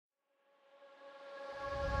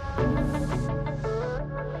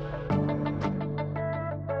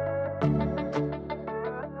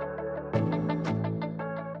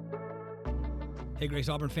Hey, Grace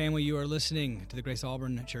Auburn family, you are listening to the Grace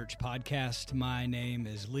Auburn Church podcast. My name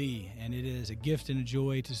is Lee, and it is a gift and a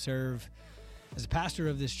joy to serve as a pastor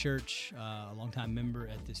of this church, a longtime member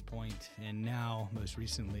at this point, and now, most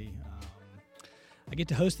recently, I get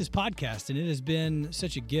to host this podcast, and it has been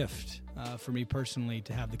such a gift for me personally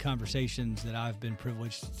to have the conversations that I've been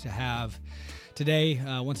privileged to have. Today,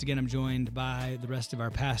 once again, I'm joined by the rest of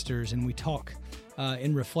our pastors, and we talk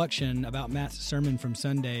in reflection about Matt's sermon from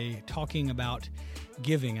Sunday, talking about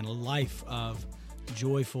giving and a life of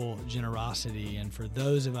joyful generosity. And for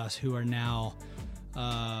those of us who are now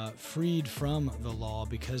freed from the law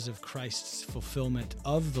because of Christ's fulfillment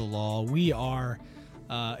of the law, we are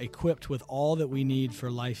equipped with all that we need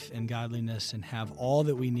for life and godliness and have all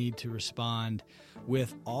that we need to respond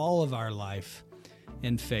with all of our life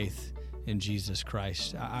in faith in Jesus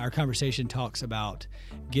Christ. Our conversation talks about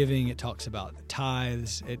giving, it talks about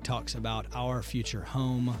tithes, it talks about our future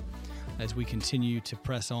home as we continue to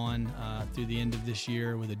press on through the end of this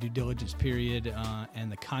year with a due diligence period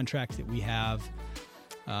and the contract that we have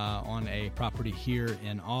on a property here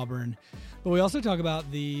in Auburn. But we also talk about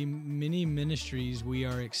the many ministries we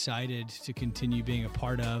are excited to continue being a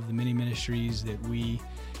part of, the many ministries that we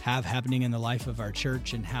have happening in the life of our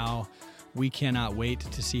church, and how we cannot wait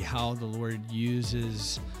to see how the Lord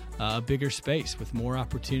uses a bigger space with more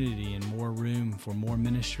opportunity and more room for more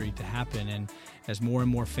ministry to happen. And as more and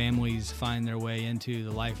more families find their way into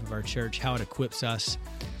the life of our church, how it equips us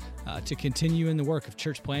to continue in the work of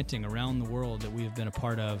church planting around the world that we have been a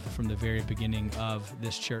part of from the very beginning of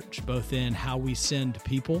this church, both in how we send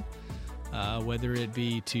people, whether it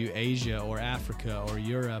be to Asia or Africa or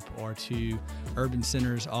Europe or to urban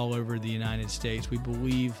centers all over the United States. We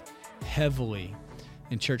believe heavily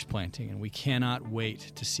in church planting, and we cannot wait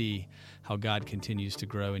to see how God continues to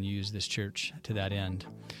grow and use this church to that end.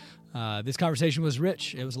 This conversation was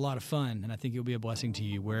rich. It was a lot of fun, and I think it'll be a blessing to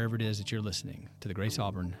you wherever it is that you're listening to the Grace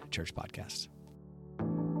Auburn Church Podcast.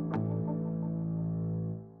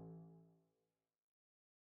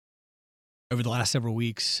 Over the last several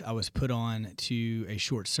weeks, I was put on to a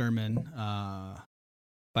short sermon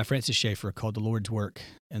by Francis Schaeffer called The Lord's Work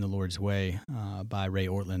and the Lord's Way by Ray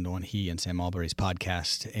Ortlund on he and Sam Albury's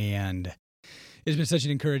podcast. And it's been such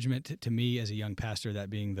an encouragement to me as a young pastor, that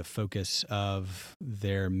being the focus of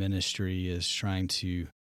their ministry is trying to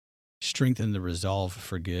strengthen the resolve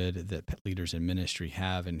for good that leaders in ministry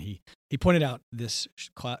have. And he pointed out this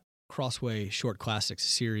Crossway Short Classics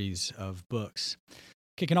series of books.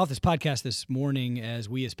 Kicking off this podcast this morning as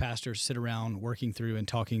we as pastors sit around working through and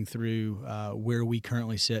talking through where we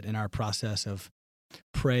currently sit in our process of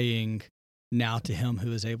praying now to Him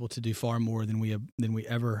who is able to do far more than we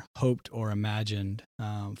ever hoped or imagined,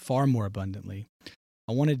 far more abundantly.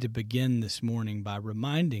 I wanted to begin this morning by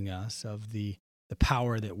reminding us of the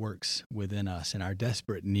power that works within us and our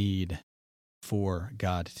desperate need for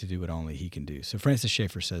God to do what only He can do. So Francis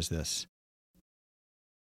Schaeffer says this: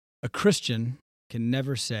 a Christian can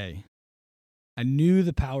never say, I knew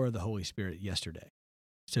the power of the Holy Spirit yesterday,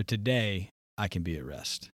 so today I can be at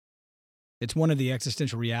rest. It's one of the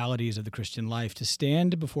existential realities of the Christian life to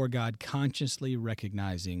stand before God consciously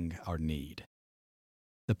recognizing our need.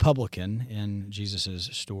 The publican in Jesus'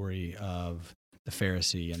 story of the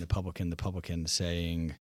Pharisee and the publican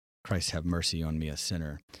saying, Christ, have mercy on me, a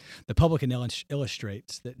sinner. The publican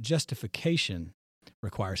illustrates that justification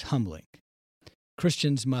requires humbling.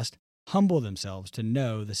 Christians must humble themselves to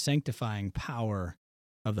know the sanctifying power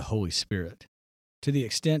of the Holy Spirit. To the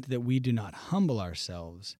extent that we do not humble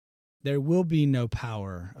ourselves, there will be no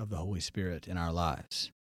power of the Holy Spirit in our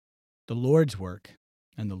lives. The Lord's work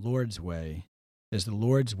and the Lord's way is the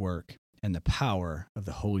Lord's work and the power of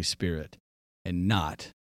the Holy Spirit, and not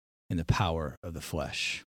in the power of the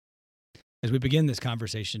flesh. As we begin this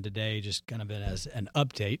conversation today, just kind of as an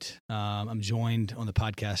update, I'm joined on the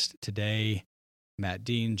podcast today Matt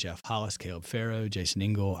Dean, Jeff Hollis, Caleb Farrow, Jason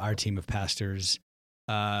Engel, our team of pastors.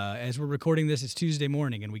 As we're recording this, it's Tuesday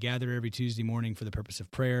morning, and we gather every Tuesday morning for the purpose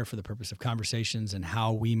of prayer, for the purpose of conversations, and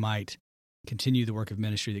how we might continue the work of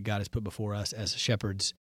ministry that God has put before us as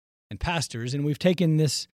shepherds and pastors. And we've taken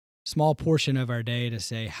this small portion of our day to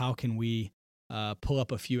say, how can we pull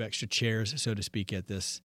up a few extra chairs, so to speak, at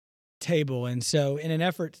this table? And so in an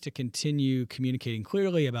effort to continue communicating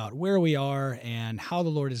clearly about where we are and how the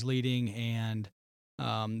Lord is leading and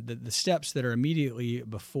the steps that are immediately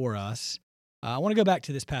before us, I want to go back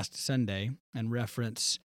to this past Sunday and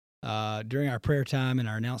reference during our prayer time and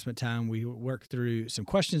our announcement time, we worked through some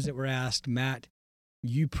questions that were asked. Matt,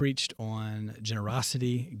 you preached on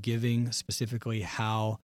generosity, giving, specifically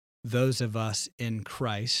how those of us in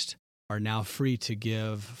Christ are now free to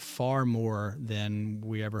give far more than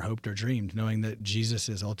we ever hoped or dreamed, knowing that Jesus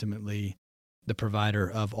is ultimately the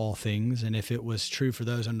provider of all things. And if it was true for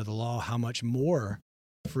those under the law, how much more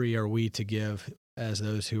free are we to give as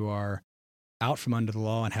those who are out from under the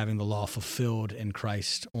law and having the law fulfilled in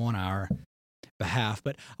Christ on our behalf?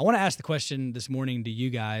 But I want to ask the question this morning to you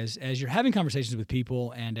guys, as you're having conversations with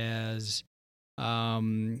people, and as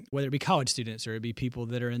whether it be college students or it be people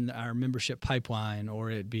that are in our membership pipeline, or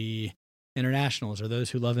it be internationals or those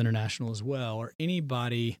who love international as well, or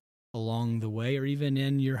anybody along the way, or even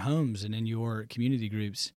in your homes and in your community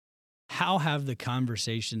groups, how have the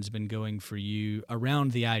conversations been going for you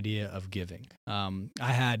around the idea of giving? I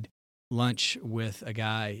had lunch with a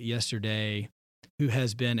guy yesterday who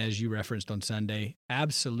has been, as you referenced on Sunday,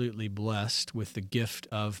 absolutely blessed with the gift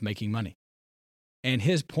of making money. And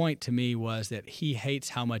his point to me was that he hates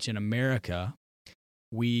how much in America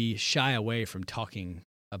we shy away from talking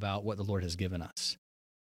about what the Lord has given us.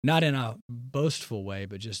 Not in a boastful way,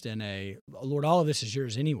 but just in a, Lord, all of this is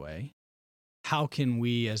yours anyway. How can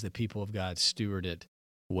we, as the people of God, steward it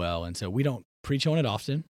well? And so we don't preach on it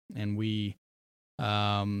often, and we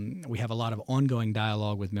have a lot of ongoing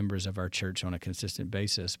dialogue with members of our church on a consistent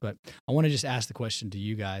basis. But I want to just ask the question to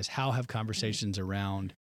you guys: how have conversations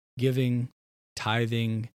around giving,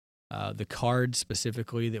 tithing, the card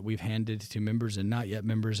specifically that we've handed to members and not yet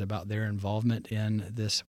members about their involvement in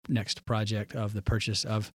this next project of the purchase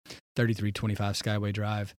of 3325 Skyway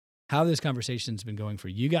Drive, how have those conversations been going for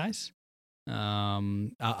you guys?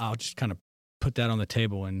 I'll just kind of put that on the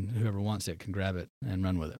table, and whoever wants it can grab it and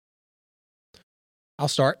run with it. I'll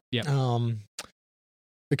start. Yeah.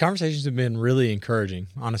 The conversations have been really encouraging,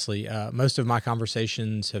 honestly. Most of my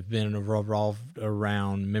conversations have been revolved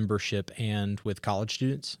around membership and with college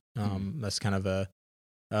students. That's kind of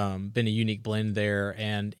been a unique blend there.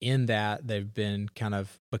 And in that, they've been kind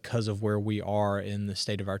of, because of where we are in the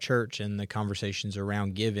state of our church, and the conversations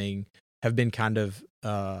around giving have been kind of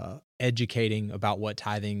educating about what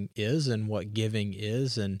tithing is and what giving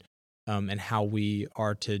is, and how we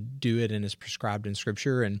are to do it and is prescribed in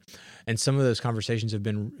Scripture. And some of those conversations have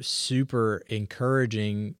been super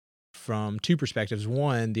encouraging from two perspectives.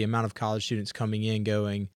 One, the amount of college students coming in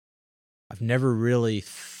going, I've never really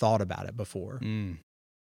thought about it before.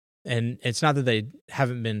 And it's not that they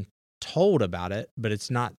haven't been told about it, but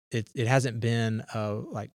it hasn't been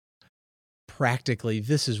like practically,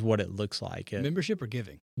 this is what it looks like. Membership or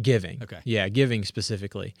giving? Giving. Okay. Yeah, giving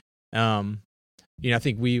specifically. I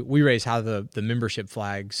think we raise high the membership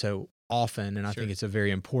flag so often, and I think it's a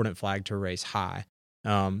very important flag to raise high.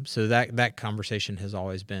 So that conversation has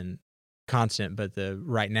always been constant, but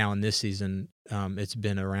right now in this season, it's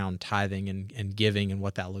been around tithing and giving and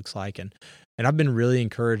what that looks like. And I've been really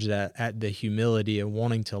encouraged at the humility of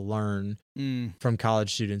wanting to learn from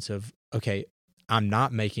college students of, okay, I'm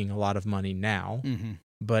not making a lot of money now,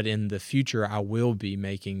 but in the future I will be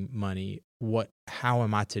making money. How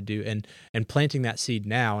am I to do? And planting that seed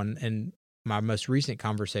now. And my most recent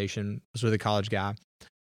conversation was with a college guy,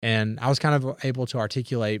 and I was kind of able to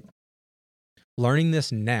articulate, learning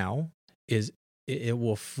this now it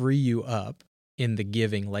will free you up in the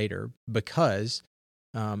giving later, because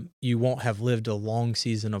you won't have lived a long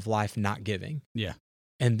season of life not giving. Yeah.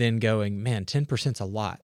 And then going, man, 10%'s a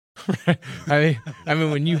lot. I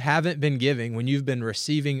mean, when you haven't been giving, when you've been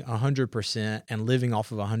receiving 100% and living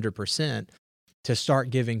off of 100%, to start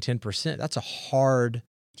giving 10%, that's a hard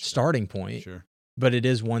starting point. Sure. But it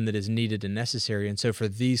is one that is needed and necessary. And so for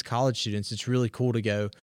these college students, it's really cool to go,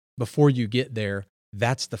 before you get there,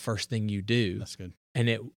 that's the first thing you do. That's good. And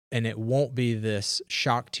it won't be this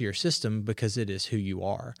shock to your system, because it is who you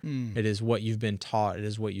are. It is what you've been taught. It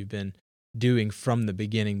is what you've been doing from the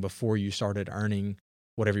beginning, before you started earning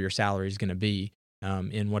whatever your salary is going to be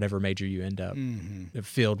in whatever major you end up,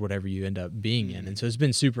 field, whatever you end up being in. And so it's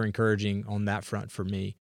been super encouraging on that front for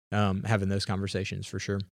me, having those conversations for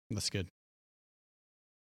sure. That's good.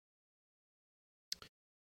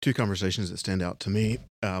 Two conversations that stand out to me.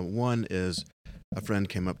 One is a friend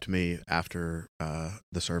came up to me after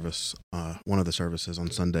the service, one of the services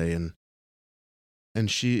on Sunday,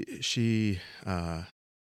 and she and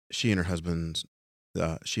her husband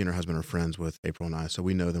are friends with April and I, so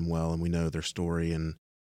we know them well and we know their story. And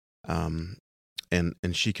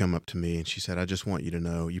she came up to me and she said, "I just want you to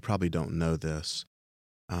know, you probably don't know this."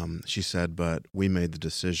 She said, "But we made the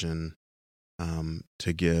decision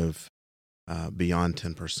to give beyond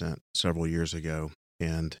 10% several years ago,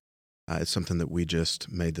 and it's something that we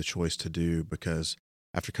just made the choice to do because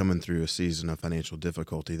after coming through a season of financial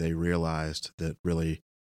difficulty, they realized that really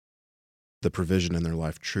the provision in their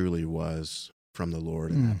life truly was from the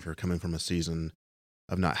Lord. And after coming from a season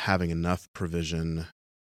not having enough provision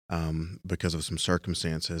because of some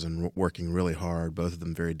circumstances, and working really hard, both of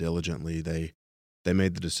them very diligently. They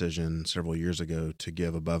made the decision several years ago to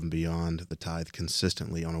give above and beyond the tithe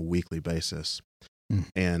consistently on a weekly basis.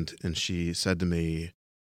 And she said to me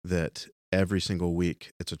that every single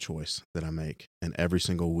week it's a choice that I make. And every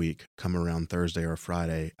single week, come around Thursday or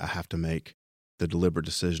Friday, I have to make the deliberate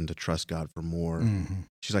decision to trust God for more. Mm-hmm.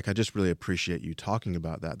 She's like, I just really appreciate you talking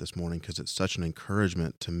about that this morning, because it's such an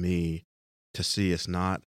encouragement to me to see it's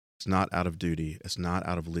not out of duty. It's not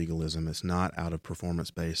out of legalism. It's not out of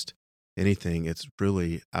performance-based anything. It's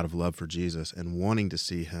really out of love for Jesus and wanting to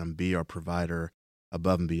see him be our provider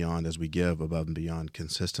above and beyond as we give above and beyond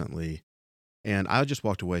consistently. And I just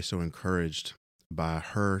walked away so encouraged by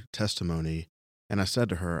her testimony. And I said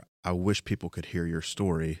to her, I wish people could hear your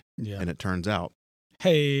story. Yeah. And it turns out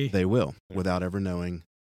Hey, they will, without ever knowing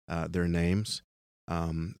their names.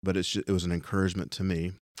 But it was an encouragement to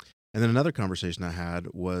me. And then another conversation I had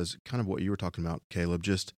was kind of what you were talking about, Caleb,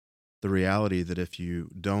 just the reality that if you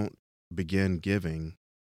don't begin giving,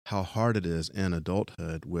 how hard it is in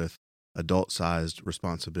adulthood with adult-sized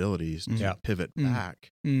responsibilities to pivot back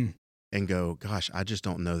and go, gosh, I just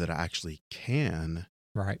don't know that I actually can.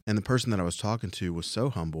 Right. And the person that I was talking to was so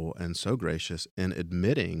humble and so gracious in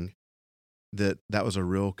admitting that that was a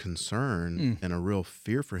real concern and a real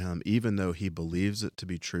fear for him, even though he believes it to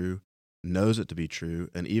be true, knows it to be true,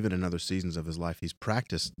 and even in other seasons of his life, he's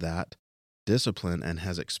practiced that discipline and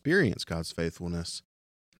has experienced God's faithfulness.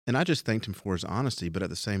 And I just thanked him for his honesty, but at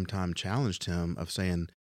the same time challenged him of saying,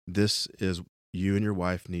 this is, you and your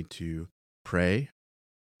wife need to pray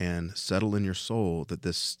and settle in your soul that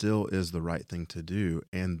this still is the right thing to do,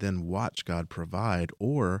 and then watch God provide,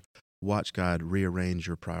 or watch God rearrange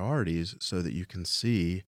your priorities so that you can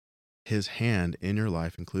see his hand in your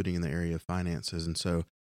life, including in the area of finances. And so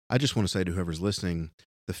I just want to say to whoever's listening,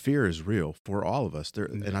 the fear is real for all of us.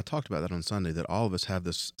 And I talked about that on Sunday, that all of us have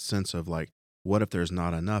this sense of like, what if there's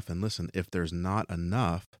not enough? And listen, if there's not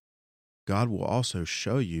enough, God will also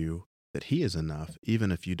show you that he is enough,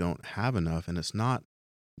 even if you don't have enough. And it's not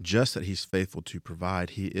just that he's faithful to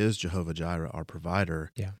provide. He is Jehovah Jireh, our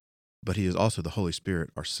provider. Yeah. But he is also the Holy Spirit,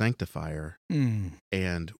 our sanctifier.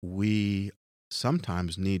 And we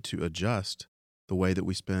sometimes need to adjust the way that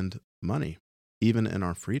we spend money, even in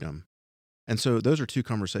our freedom. And so those are two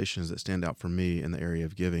conversations that stand out for me in the area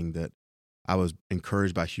of giving, that I was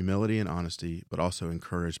encouraged by humility and honesty, but also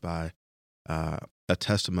encouraged by a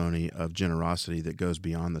testimony of generosity that goes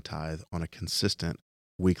beyond the tithe on a consistent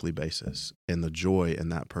weekly basis, and the joy in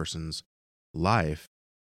that person's life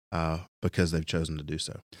because they've chosen to do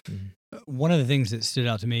so. One of the things that stood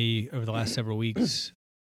out to me over the last several weeks,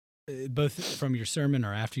 both from your sermon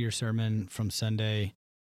or after your sermon from Sunday,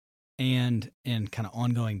 and kind of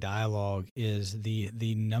ongoing dialogue, is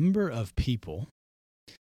the number of people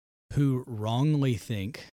who wrongly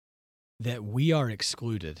think that we are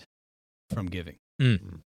excluded from giving.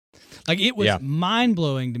 Like, it was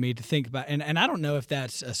mind-blowing to me to think about, and I don't know if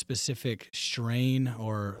that's a specific strain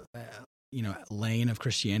or lane of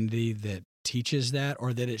Christianity that teaches that,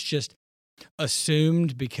 or that it's just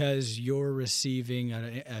assumed because you're receiving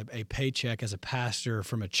a paycheck as a pastor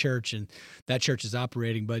from a church, and that church's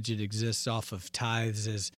operating budget exists off of tithes,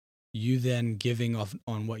 as you then giving off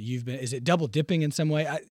on what you've been. Is it double dipping in some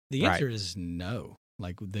way? The answer is no.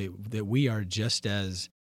 Like, that we are just as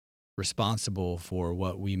responsible for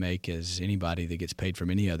what we make as anybody that gets paid from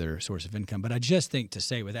any other source of income. But I just think, to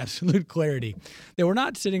say with absolute clarity, that we're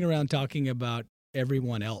not sitting around talking about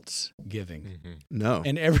everyone else giving. No.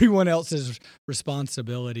 And everyone else's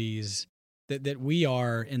responsibilities, that we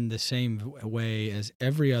are in the same way as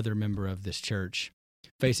every other member of this church,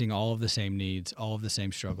 facing all of the same needs, all of the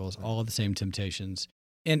same struggles, all of the same temptations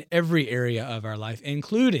in every area of our life,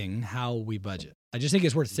 including how we budget. I just think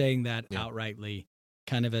it's worth saying that outrightly,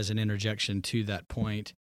 kind of as an interjection to that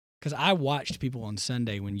point. Because I watched people on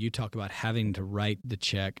Sunday, when you talk about having to write the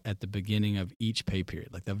check at the beginning of each pay period,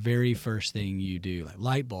 like the very first thing you do, like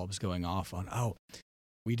light bulbs going off on, oh,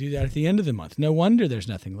 we do that at the end of the month. No wonder there's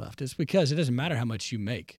nothing left. It's because it doesn't matter how much you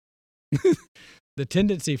make. The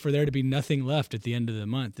tendency for there to be nothing left at the end of the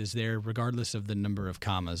month is there regardless of the number of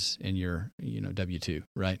commas in your W-2,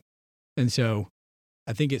 right? And so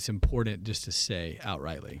I think it's important just to say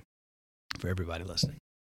outrightly for everybody listening.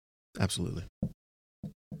 Absolutely.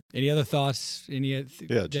 Any other thoughts?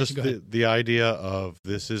 Jason, just the idea of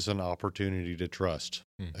this is an opportunity to trust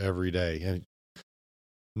every day. And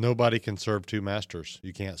nobody can serve two masters.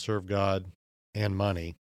 You can't serve God and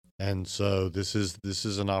money. And so this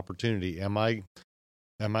is an opportunity. Am I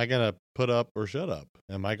going to put up or shut up?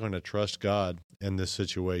 Am I going to trust God in this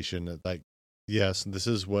situation? Like yes, this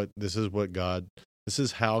is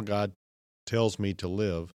how God tells me to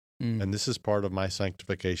live. And this is part of my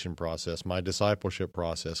sanctification process, my discipleship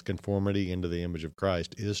process. Conformity into the image of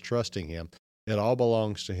Christ is trusting him. It all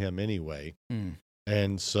belongs to him anyway.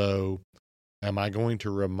 And so am I going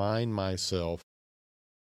to remind myself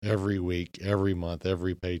every week, every month,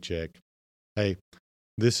 every paycheck, hey,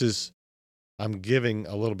 I'm giving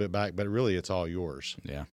a little bit back, but really it's all yours.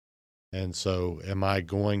 Yeah. And so am I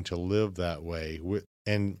going to live that way?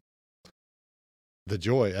 And the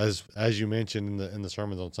joy, as you mentioned in the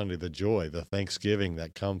sermons on Sunday, the joy, the thanksgiving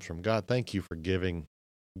that comes from God. Thank you for giving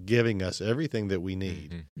us everything that we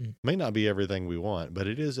need. May not be everything we want, but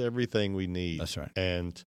it is everything we need. That's right.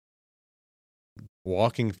 And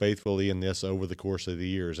walking faithfully in this over the course of the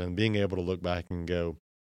years and being able to look back and go,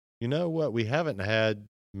 you know what, we haven't had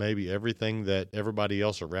maybe everything that everybody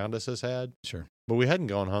else around us has had. Sure. But we hadn't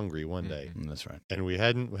gone hungry one day. That's right. And we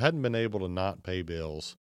hadn't been able to not pay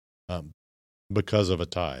bills because of a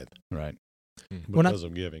tithe. Right. Because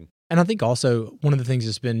of giving. And I think also one of the things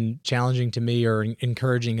that's been challenging to me or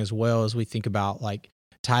encouraging as well as we think about like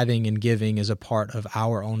tithing and giving as a part of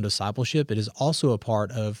our own discipleship, it is also a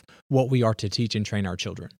part of what we are to teach and train our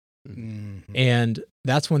children. And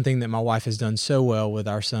that's one thing that my wife has done so well with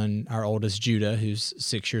our son, our oldest Judah, who's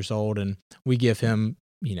 6 years old, and we give him,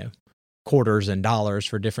 quarters and dollars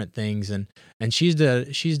for different things. And she's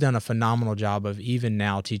done a phenomenal job of even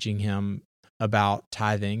now teaching him about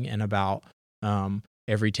tithing and about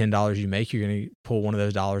every $10 you make, you're going to pull one of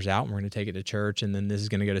those dollars out and we're going to take it to church. And then this is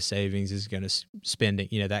going to go to savings, this is going to spend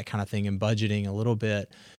it, that kind of thing, and budgeting a little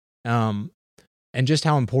bit. And just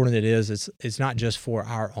how important it is. It's not just for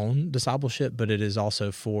our own discipleship, but it is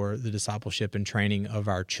also for the discipleship and training of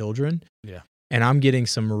our children. Yeah. And I'm getting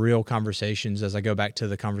some real conversations as I go back to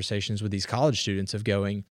the conversations with these college students of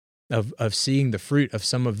seeing the fruit of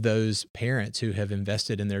some of those parents who have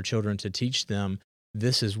invested in their children to teach them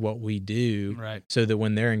this is what we do, right? So that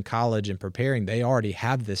when they're in college and preparing, they already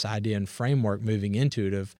have this idea and framework moving into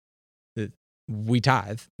it of that we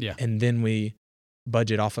tithe, and then we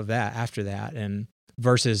budget off of that after that, and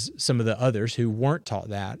versus some of the others who weren't taught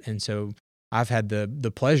that. And so I've had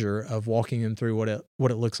the pleasure of walking them through what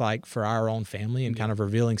it looks like for our own family and kind of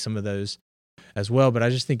revealing some of those as well. But I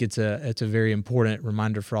just think it's a very important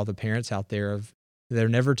reminder for all the parents out there of they're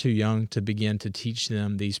never too young to begin to teach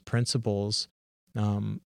them these principles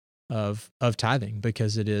of tithing,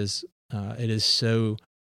 because it is so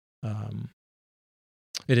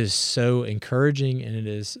encouraging and it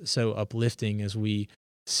is so uplifting as we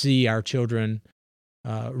see our children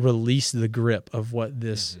release the grip of what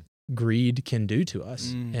this greed can do to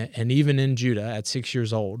us. And even in Judah at 6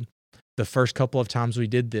 years old, the first couple of times we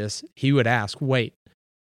did this, he would ask, wait,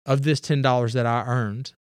 of this $10 that I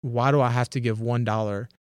earned, why do I have to give $1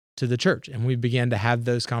 to the church? And we began to have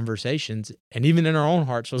those conversations, and even in our own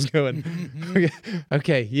hearts was going,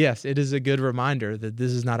 okay, yes, it is a good reminder that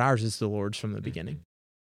this is not ours, it's the Lord's from the beginning.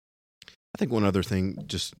 I think one other thing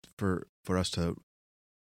just for us to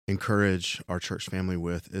encourage our church family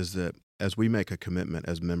with is that as we make a commitment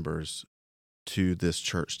as members to this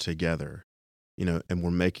church together, and we're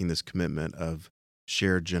making this commitment of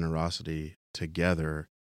shared generosity together,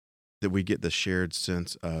 that we get the shared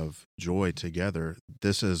sense of joy together.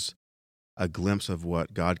 This is a glimpse of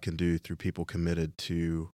what God can do through people committed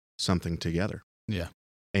to something together. Yeah.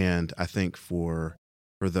 And I think for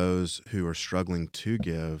those who are struggling to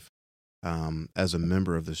give, as a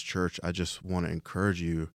member of this church, I just want to encourage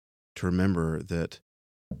you to remember that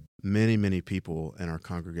many, many people in our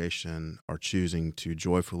congregation are choosing to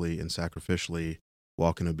joyfully and sacrificially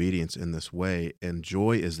walk in obedience in this way, and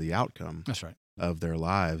joy is the outcome. That's right. Of their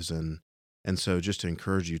lives. And so just to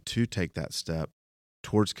encourage you to take that step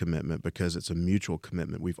towards commitment, because it's a mutual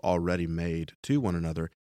commitment we've already made to one another,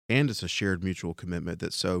 and it's a shared mutual commitment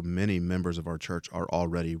that so many members of our church are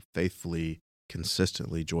already faithfully,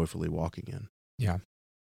 consistently, joyfully walking in. Yeah.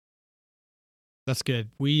 That's good.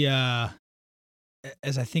 We, as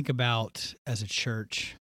I think about as a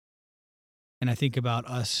church, and I think about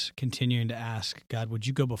us continuing to ask, God, would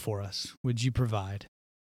you go before us? Would you provide?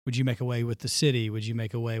 Would you make a way with the city? Would you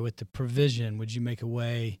make a way with the provision? Would you make a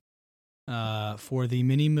way for the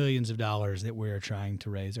many millions of dollars that we're trying to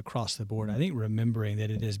raise across the board? I think remembering that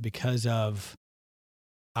it is because of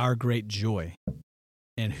our great joy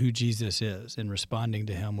and who Jesus is, and responding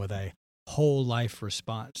to him with a whole life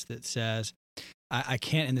response that says, I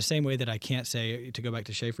can't, in the same way that I can't say, to go back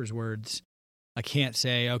to Schaefer's words, I can't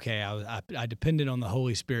say, okay, I depended on the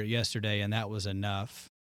Holy Spirit yesterday and that was enough.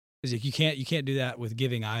 Because you can't do that with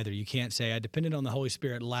giving either. You can't say, I depended on the Holy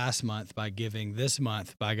Spirit last month by giving. This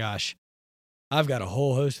month, by gosh, I've got a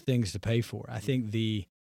whole host of things to pay for. I think the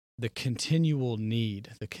continual need,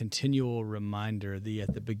 the continual reminder, at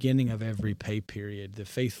the beginning of every pay period, the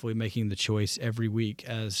faithfully making the choice every week,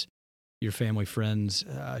 as your family friends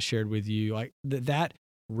shared with you, like that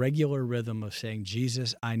regular rhythm of saying,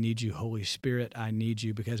 Jesus, I need you. Holy Spirit, I need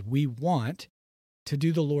you, because we want to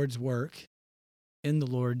do the Lord's work in the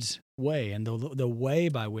Lord's way. And the way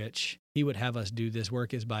by which he would have us do this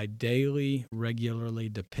work is by daily, regularly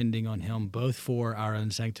depending on him, both for our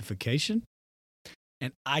own sanctification.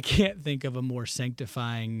 And I can't think of a more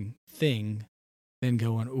sanctifying thing than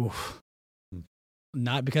going, oof,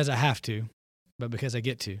 not because I have to, but because I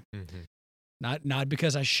get to. Mm-hmm. Not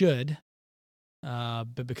because I should,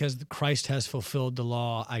 but because Christ has fulfilled the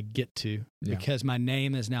law, I get to. Yeah. Because my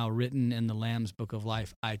name is now written in the Lamb's Book of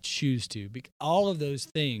Life, I choose to. All of those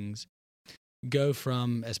things go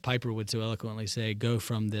from, as Piper would so eloquently say, go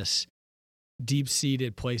from this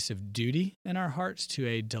deep-seated place of duty in our hearts to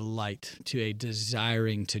a delight, to a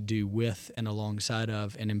desiring to do with and alongside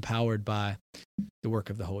of and empowered by the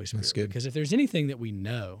work of the Holy Spirit. That's good. Because if there's anything that we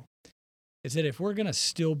know, it's that if we're going to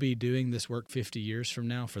still be doing this work 50 years from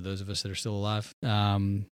now, for those of us that are still alive,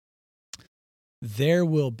 there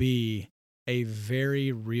will be a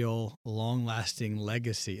very real, long-lasting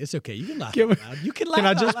legacy. It's okay. You can laugh out loud. You can laugh Can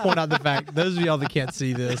I just out point out the fact, those of y'all that can't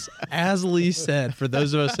see this, as Lee said, for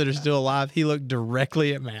those of us that are still alive, he looked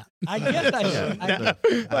directly at Matt. I guess I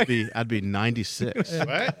should. I'd be 96.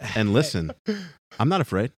 And listen, I'm not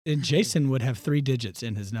afraid. And Jason would have 3 digits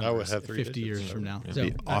in his numbers. I would have 3 50 years from now.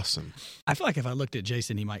 It'd be awesome. I feel like if I looked at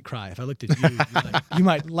Jason, he might cry. If I looked at you, you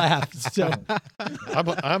might laugh. So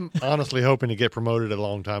I'm honestly hoping to get promoted a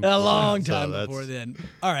long time before then.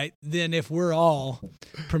 All right, then if we're all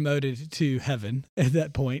promoted to heaven at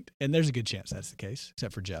that point, and there's a good chance that's the case,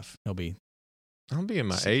 except for Jeff. I'll be in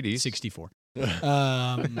my 80s. 64.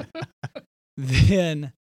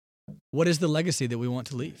 Then what is the legacy that we want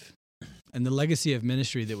to leave? And the legacy of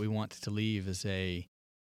ministry that we want to leave is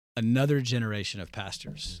another generation of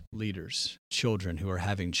pastors, leaders, children who are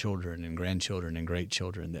having children and grandchildren and great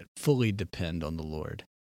children that fully depend on the Lord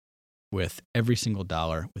with every single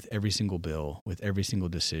dollar, with every single bill, with every single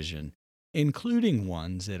decision, including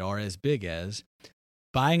ones that are as big as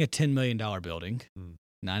buying a $10 million building,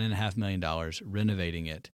 $9.5 million, renovating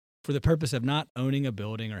it, for the purpose of not owning a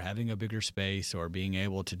building or having a bigger space or being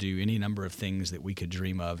able to do any number of things that we could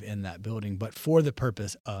dream of in that building, but for the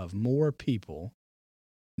purpose of more people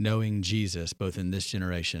knowing Jesus, both in this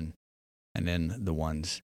generation and in the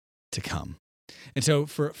ones to come. And so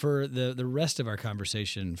for the rest of our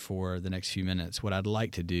conversation for the next few minutes, what I'd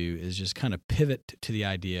like to do is just kind of pivot to the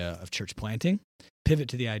idea of church planting, pivot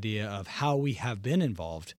to the idea of how we have been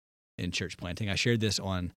involved in church planting. I shared this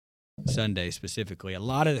on Sunday specifically. A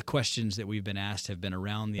lot of the questions that we've been asked have been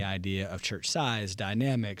around the idea of church size,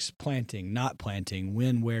 dynamics, planting, not planting,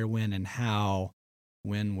 when, where, when, and how.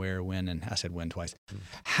 When, where, when, and I said when twice.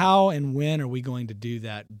 How and when are we going to do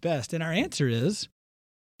that best? And our answer is,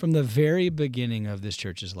 from the very beginning of this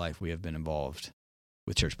church's life, we have been involved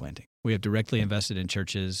with church planting. We have directly invested in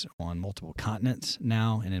churches on multiple continents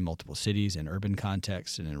now, and in multiple cities, in urban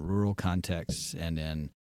contexts, and in rural contexts, and in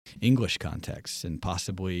English contexts, and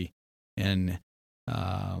possibly in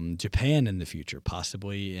Japan in the future,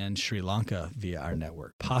 possibly in Sri Lanka via our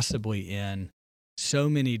network, possibly in so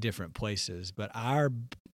many different places. But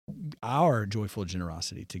our joyful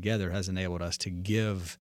generosity together has enabled us to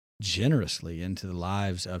give generously into the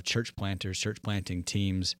lives of church planters, church planting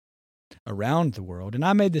teams around the world. And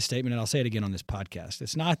I made this statement, and I'll say it again on this podcast.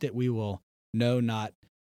 It's not that we will not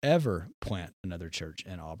ever plant another church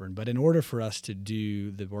in Auburn, but in order for us to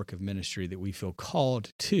do the work of ministry that we feel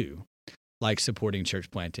called to, like supporting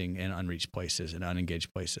church planting in unreached places and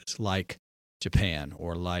unengaged places, like Japan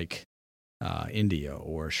or like India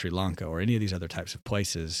or Sri Lanka or any of these other types of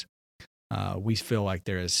places, we feel like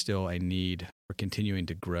there is still a need for continuing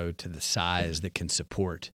to grow to the size that can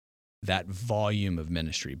support that volume of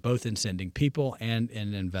ministry, both in sending people and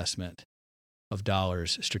in investment of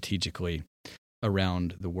dollars strategically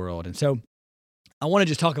around the world. And so I want to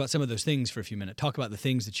just talk about some of those things for a few minutes, talk about the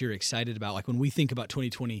things that you're excited about. Like when we think about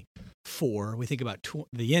 2024, we think about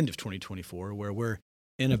the end of 2024, where we're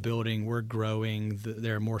in a building, we're growing,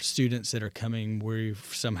 there are more students that are coming. We've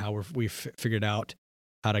figured out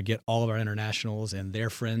how to get all of our internationals and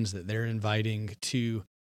their friends that they're inviting to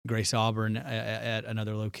Grace Auburn at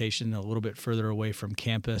another location a little bit further away from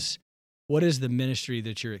campus. What is the ministry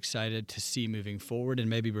that you're excited to see moving forward, and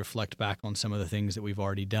maybe reflect back on some of the things that we've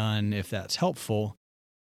already done, if that's helpful,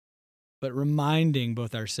 but reminding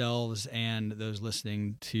both ourselves and those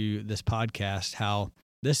listening to this podcast how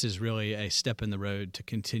this is really a step in the road to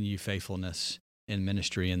continue faithfulness in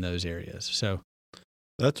ministry in those areas. So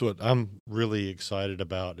that's what I'm really excited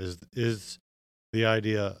about is the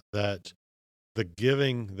idea that the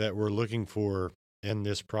giving that we're looking for in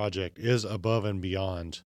this project is above and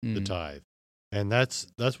beyond the tithe. And that's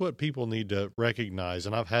what people need to recognize.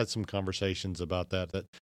 And I've had some conversations about that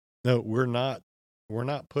no, we're not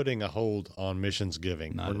putting a hold on missions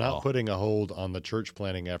giving. We're not putting a hold on the church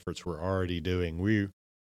planting efforts we're already doing.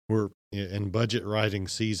 We're in budget writing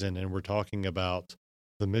season, and we're talking about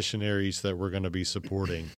the missionaries that we're going to be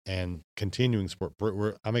supporting and continuing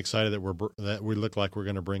support. I'm excited that we look like we're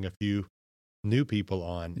going to bring a few new people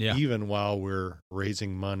on, even while we're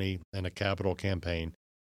raising money in a capital campaign.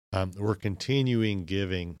 We're continuing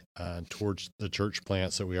giving towards the church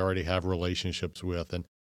plants that we already have relationships with, and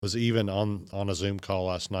was even on a Zoom call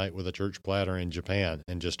last night with a church planter in Japan,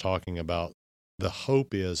 and just talking about the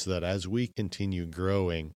hope is that as we continue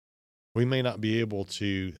growing, we may not be able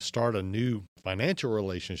to start a new financial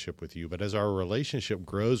relationship with you, but as our relationship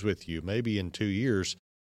grows with you, maybe in 2 years,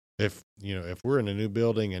 if we're in a new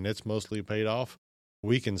building and it's mostly paid off,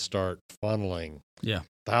 we can start funneling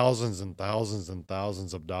thousands and thousands and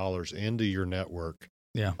thousands of dollars into your network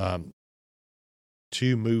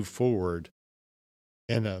to move forward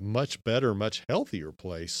in a much better, much healthier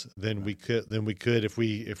place than we could if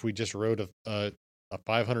we just wrote a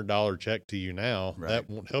 $500 check to you now. That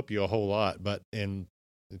won't help you a whole lot, but in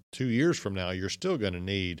 2 years from now, you're still going to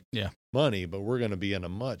need money, but we're going to be in a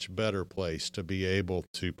much better place to be able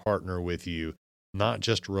to partner with you, not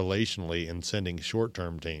just relationally in sending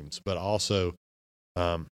short-term teams, but also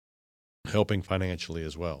helping financially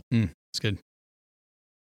as well. That's good.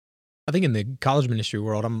 I think in the college ministry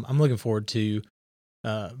world, I'm looking forward to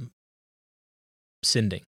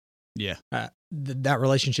sending. Yeah. That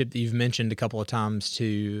relationship that you've mentioned a couple of times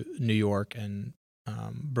to New York and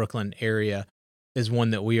Brooklyn area is one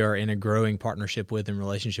that we are in a growing partnership with and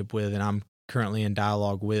relationship with. And I'm currently in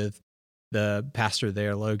dialogue with the pastor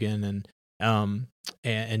there, Logan,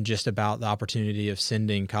 and just about the opportunity of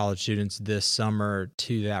sending college students this summer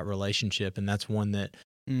to that relationship. And that's one that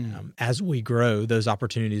as we grow, those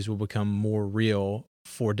opportunities will become more real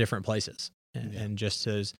for different places. And just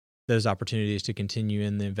those opportunities to continue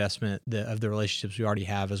in the investment of the relationships we already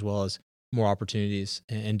have, as well as more opportunities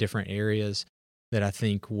in different areas that I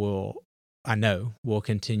think will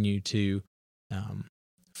continue to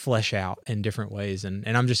flesh out in different ways. And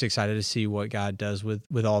I'm just excited to see what God does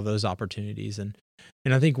with all those opportunities. And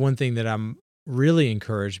I think one thing that I'm really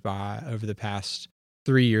encouraged by over the past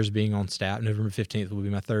 3 years being on staff, November 15th will be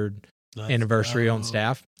my third anniversary on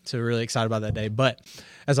staff. So really excited about that day. But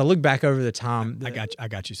as I look back over the time, I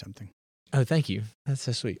got you something. Oh, thank you. That's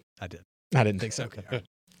so sweet. I did. I didn't think so. Okay.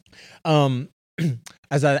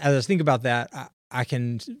 As I think about that, I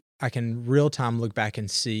can real time look back and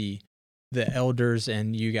see the elders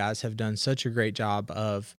and you guys have done such a great job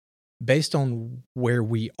of, based on where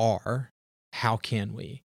we are, how can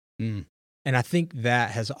we? And I think that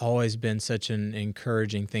has always been such an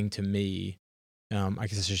encouraging thing to me. I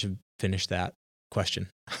guess I should finish that question.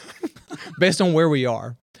 Based on where we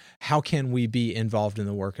are, how can we be involved in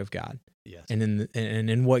the work of God? Yes. And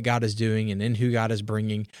in what God is doing and in who God is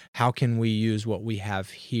bringing, how can we use what we have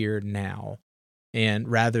here now? And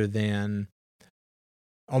rather than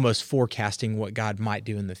almost forecasting what God might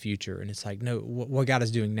do in the future. And it's like, no, what God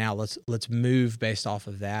is doing now, let's move based off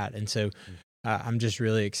of that. And so I'm just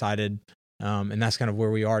really excited. And that's kind of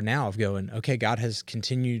where we are now, of going, okay, God has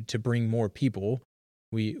continued to bring more people.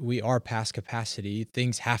 We are past capacity.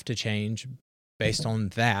 Things have to change based on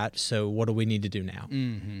that. So what do we need to do now?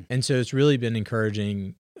 Mm-hmm. And so it's really been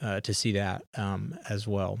encouraging to see that as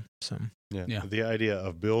well. So the idea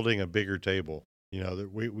of building a bigger table.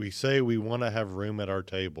 That we say we want to have room at our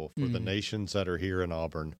table for the nations that are here in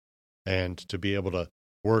Auburn, and to be able to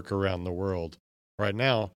work around the world. Right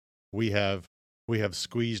now, we have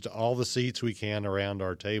squeezed all the seats we can around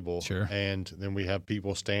our table, sure, and then we have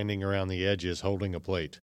people standing around the edges holding a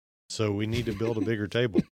plate. So we need to build a bigger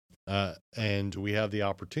table, and we have the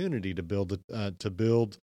opportunity to build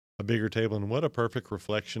a bigger table. And what a perfect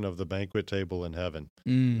reflection of the banquet table in heaven.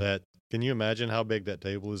 That, can you imagine how big that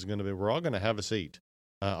table is going to be? We're all going to have a seat.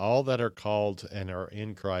 All that are called and are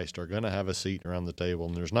in Christ are going to have a seat around the table,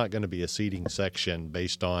 and there's not going to be a seating section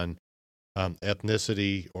based on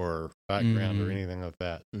ethnicity or background or anything like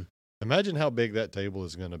that. Imagine how big that table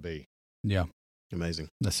is going to be. Yeah. Amazing.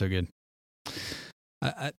 That's so good.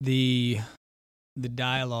 The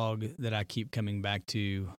dialogue that I keep coming back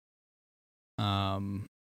to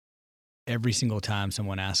every single time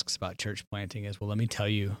someone asks about church planting is, well, let me tell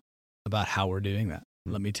you about how we're doing that.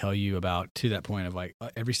 let me tell you about, to that point of like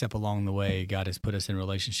every step along the way, God has put us in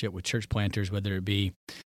relationship with church planters, whether it be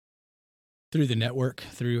through the network,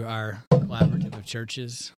 through our collaborative of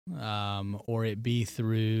churches, or it be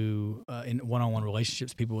through in one-on-one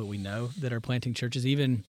relationships, people that we know that are planting churches,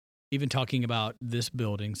 even talking about this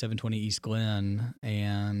building, 720 East Glen,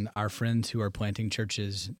 and our friends who are planting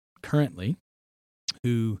churches currently,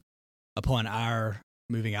 who upon our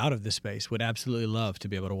moving out of this space would absolutely love to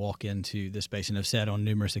be able to walk into this space and have said on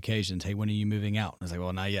numerous occasions, hey, when are you moving out? And I was like,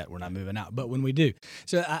 well, not yet. We're not moving out. But when we do.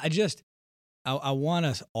 So I want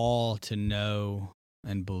us all to know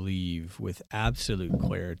and believe with absolute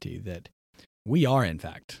clarity that we are, in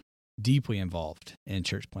fact, deeply involved in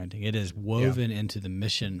church planting. It is woven into the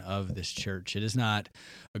mission of this church. It is not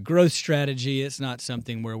a growth strategy. It's not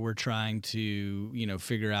something where we're trying to,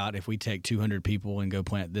 figure out if we take 200 people and go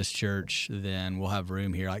plant this church, then we'll have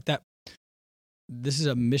room here like that. This is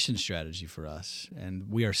a mission strategy for us, and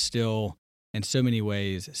we are still, in so many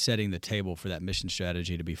ways, setting the table for that mission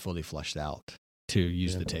strategy to be fully fleshed out, to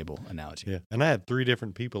use the table analogy. Yeah, and I had 3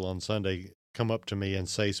 different people on Sunday come up to me and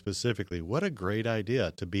say specifically, what a great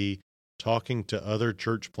idea to be talking to other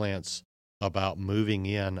church plants about moving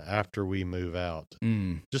in after we move out.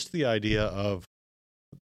 Just the idea of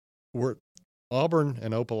Auburn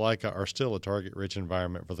and Opelika are still a target-rich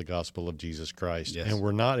environment for the gospel of Jesus Christ, and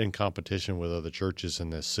we're not in competition with other churches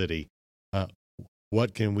in this city.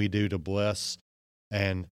 What can we do to bless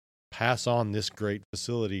and pass on this great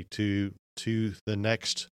facility to the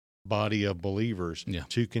next body of believers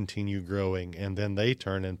to continue growing, and then they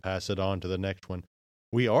turn and pass it on to the next one?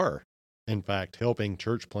 We are, in fact, helping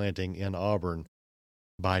church planting in Auburn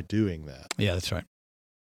by doing that. Yeah, that's right.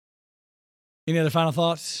 Any other final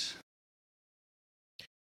thoughts?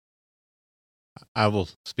 I will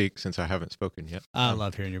speak since I haven't spoken yet. I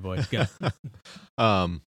love hearing your voice. Go.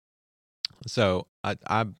 So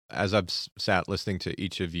I as I've sat listening to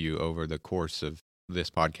each of you over the course of this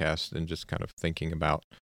podcast and just kind of thinking about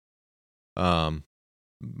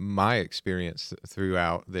my experience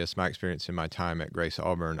throughout this, my experience in my time at Grace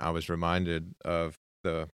Auburn, I was reminded of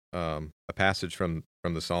a passage from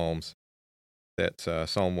the Psalms, that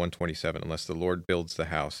Psalm 127, unless the Lord builds the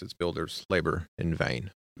house, its builders labor in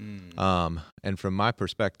vain. And from my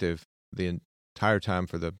perspective, the entire time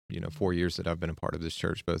for the 4 years that I've been a part of this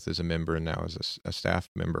church, both as a member and now as a staff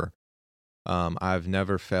member, I've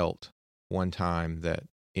never felt one time that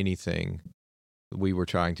anything we were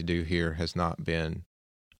trying to do here has not been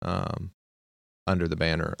under the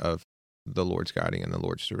banner of the Lord's guiding and the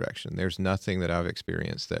Lord's direction. There's nothing that I've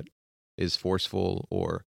experienced that is forceful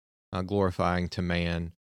or glorifying to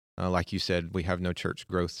man. Like you said, we have no church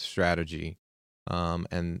growth strategy.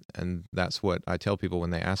 And that's what I tell people when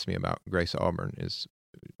they ask me about Grace Auburn, is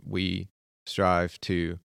we strive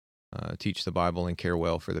to teach the Bible and care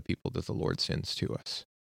well for the people that the Lord sends to us.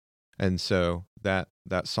 And so that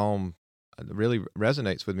psalm really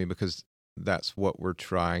resonates with me, because that's what we're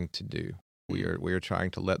trying to do. We are trying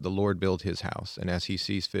to let the Lord build his house, and as he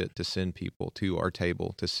sees fit to send people to our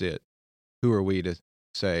table to sit, who are we to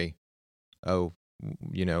say, oh,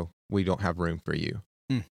 we don't have room for you?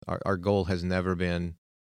 Our goal has never been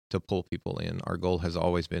to pull people in. Our goal has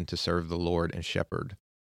always been to serve the Lord and shepherd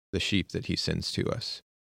the sheep that he sends to us.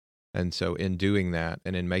 And so in doing that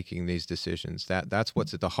and in making these decisions, that's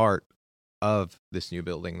what's at the heart of this new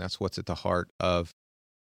building. That's what's at the heart of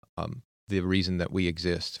the reason that we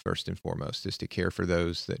exist, first and foremost, is to care for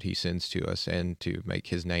those that he sends to us and to make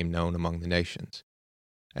his name known among the nations.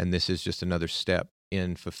 And this is just another step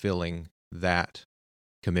in fulfilling that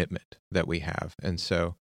commitment that we have. And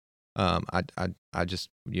so I just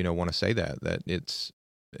want to say that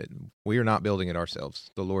we are not building it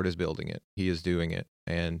ourselves. The Lord is building it. He is doing it.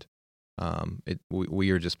 And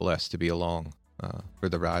we are just blessed to be along for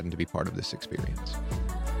the ride and to be part of this experience.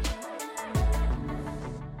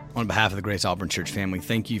 On behalf of the Grace Auburn Church family,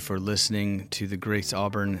 thank you for listening to the Grace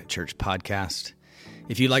Auburn Church podcast.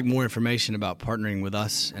 If you'd like more information about partnering with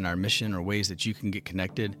us and our mission, or ways that you can get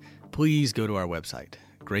connected, please go to our website,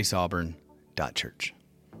 graceauburn.church.